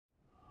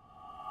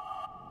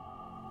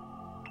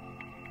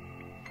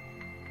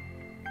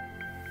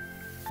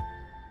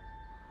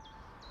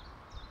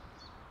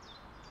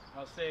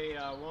I'll say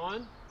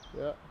 1,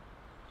 Yeah.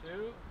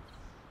 2.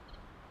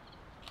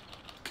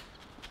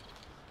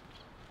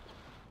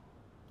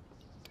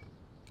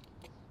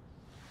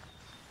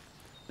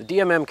 The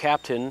DMM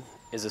Captain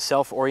is a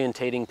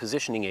self-orientating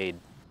positioning aid.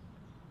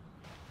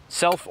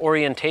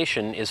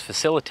 Self-orientation is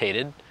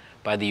facilitated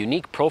by the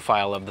unique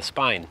profile of the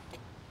spine.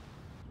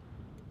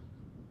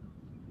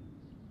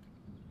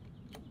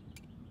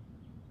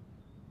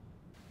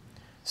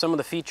 Some of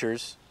the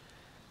features: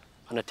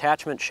 an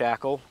attachment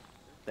shackle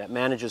that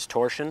manages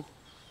torsion,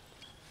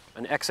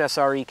 an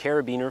XSRE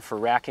carabiner for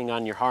racking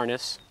on your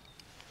harness.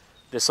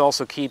 This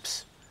also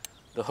keeps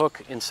the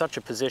hook in such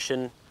a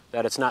position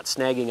that it's not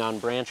snagging on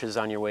branches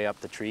on your way up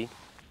the tree.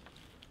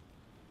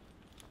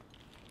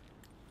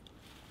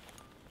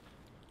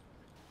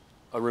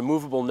 A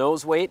removable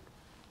nose weight.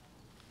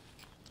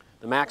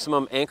 The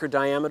maximum anchor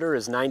diameter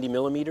is 90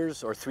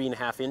 millimeters or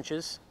 3.5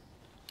 inches.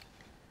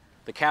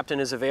 The Captain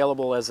is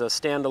available as a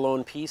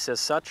standalone piece as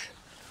such,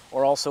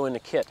 or also in a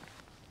kit.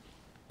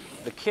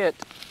 The kit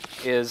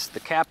is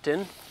the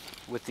Captain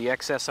with the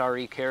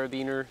XSRE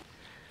carabiner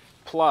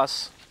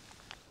plus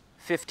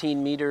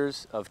 15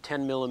 meters of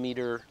 10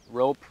 millimeter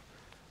rope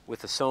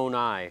with a sewn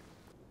eye.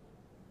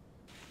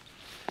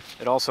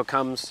 It also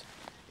comes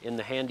in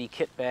the handy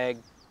kit bag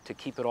to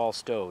keep it all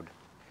stowed.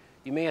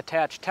 You may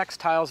attach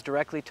textiles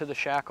directly to the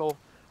shackle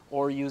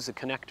or use a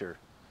connector.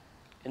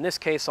 In this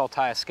case, I'll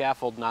tie a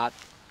scaffold knot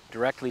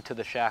directly to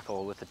the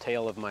shackle with the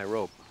tail of my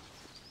rope.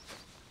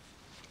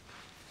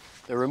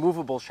 The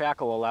removable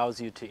shackle allows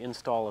you to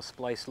install a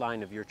splice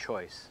line of your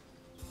choice.